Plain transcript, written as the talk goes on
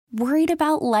Worried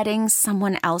about letting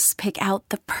someone else pick out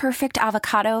the perfect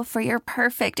avocado for your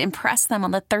perfect impress them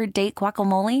on the third date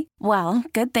guacamole? Well,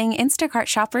 good thing Instacart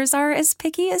shoppers are as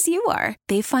picky as you are.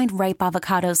 They find ripe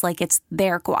avocados like it's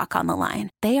their guac on the line.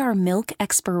 They are milk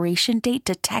expiration date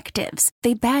detectives.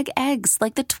 They bag eggs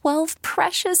like the 12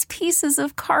 precious pieces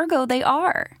of cargo they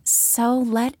are. So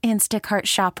let Instacart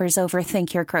shoppers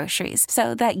overthink your groceries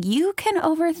so that you can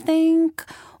overthink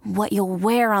what you'll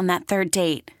wear on that third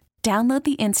date. Download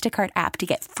the Instacart app to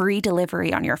get free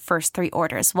delivery on your first 3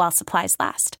 orders while supplies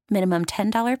last. Minimum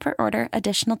 $10 per order.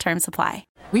 Additional terms apply.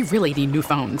 We really need new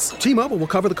phones. T-Mobile will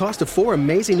cover the cost of 4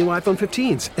 amazing new iPhone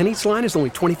 15s, and each line is only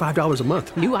 $25 a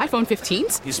month. New iPhone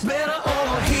 15s? It's better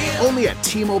over here. Only at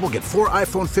T-Mobile, get 4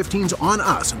 iPhone 15s on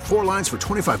us and 4 lines for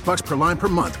 $25 per line per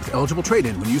month with eligible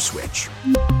trade-in when you switch.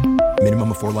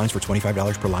 Minimum of 4 lines for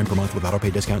 $25 per line per month with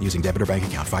autopay discount using debit or bank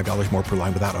account. $5 more per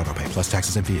line without autopay, plus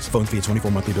taxes and fees. Phone fee at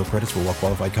 24 monthly bill credits for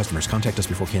well-qualified customers. Contact us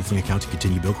before canceling account to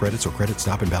continue bill credits or credit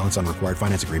stop and balance on required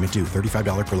finance agreement due.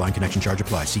 $35 per line connection charge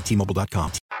applies. See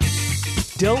T-Mobile.com.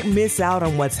 Don't miss out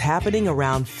on what's happening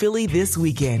around Philly this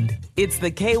weekend. It's the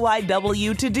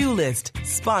KYW To-Do List,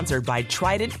 sponsored by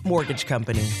Trident Mortgage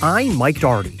Company. I'm Mike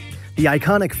Dougherty. The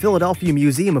iconic Philadelphia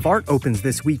Museum of Art opens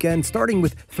this weekend, starting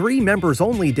with 3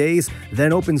 members-only days,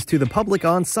 then opens to the public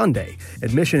on Sunday.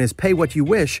 Admission is pay what you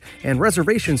wish, and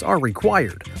reservations are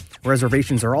required.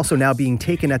 Reservations are also now being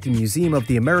taken at the Museum of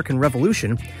the American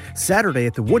Revolution. Saturday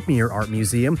at the Woodmere Art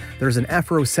Museum, there's an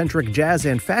Afrocentric jazz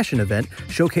and fashion event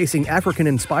showcasing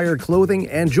African-inspired clothing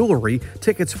and jewelry.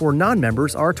 Tickets for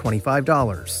non-members are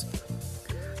 $25.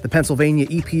 The Pennsylvania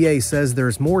EPA says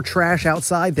there's more trash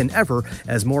outside than ever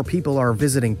as more people are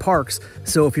visiting parks.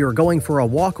 So if you're going for a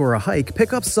walk or a hike,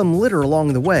 pick up some litter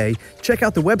along the way. Check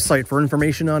out the website for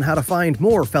information on how to find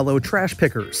more fellow trash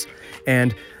pickers.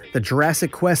 And the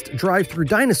Jurassic Quest drive-through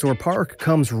dinosaur park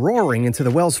comes roaring into the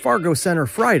Wells Fargo Center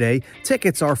Friday.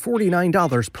 Tickets are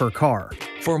 $49 per car.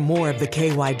 For more of the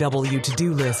KYW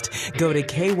To-Do List, go to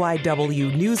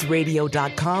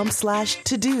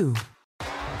kywnewsradio.com/to-do.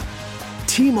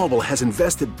 T-Mobile has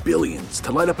invested billions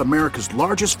to light up America's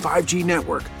largest 5G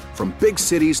network, from big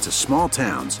cities to small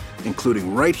towns,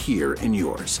 including right here in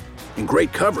yours. And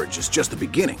great coverage is just the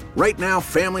beginning. Right now,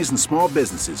 families and small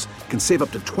businesses can save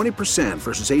up to 20%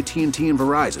 versus AT&T and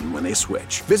Verizon when they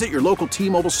switch. Visit your local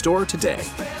T-Mobile store today.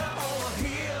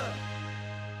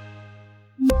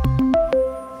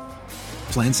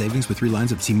 Plan savings with 3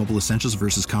 lines of T-Mobile Essentials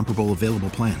versus comparable available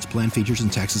plans. Plan features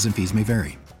and taxes and fees may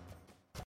vary.